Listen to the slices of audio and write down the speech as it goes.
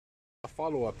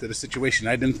follow-up to the situation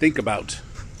I didn't think about.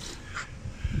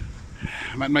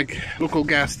 I'm at my local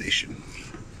gas station.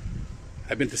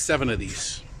 I've been to 7 of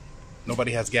these.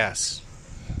 Nobody has gas.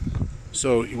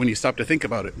 So when you stop to think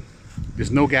about it,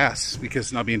 there's no gas because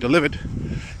it's not being delivered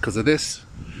because of this.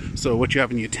 So what you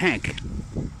have in your tank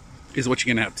is what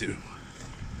you're gonna have to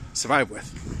survive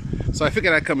with. So I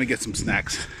figured I'd come and get some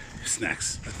snacks.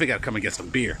 I figured I'd come and get some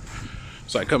beer.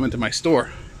 So I come into my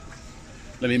store.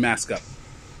 Let me mask up.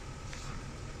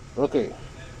 Okay.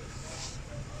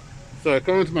 So I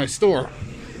come into my store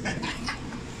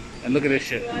and look at this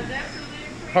shit.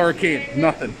 Hurricane,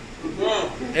 nothing.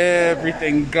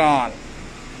 Everything gone.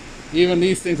 Even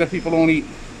these things that people don't eat.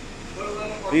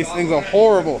 These things are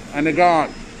horrible and they're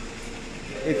gone.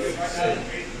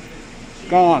 It's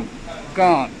gone.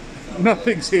 Gone.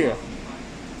 Nothing's here.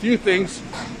 Few things.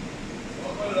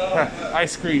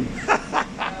 Ice cream.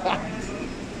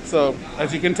 So,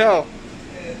 as you can tell,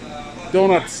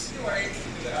 donuts,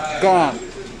 gone.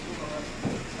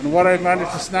 And what I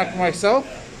managed to snack for myself,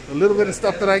 a little bit of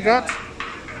stuff that I got,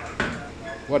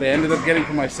 what I ended up getting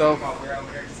for myself,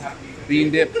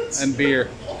 bean dip and beer.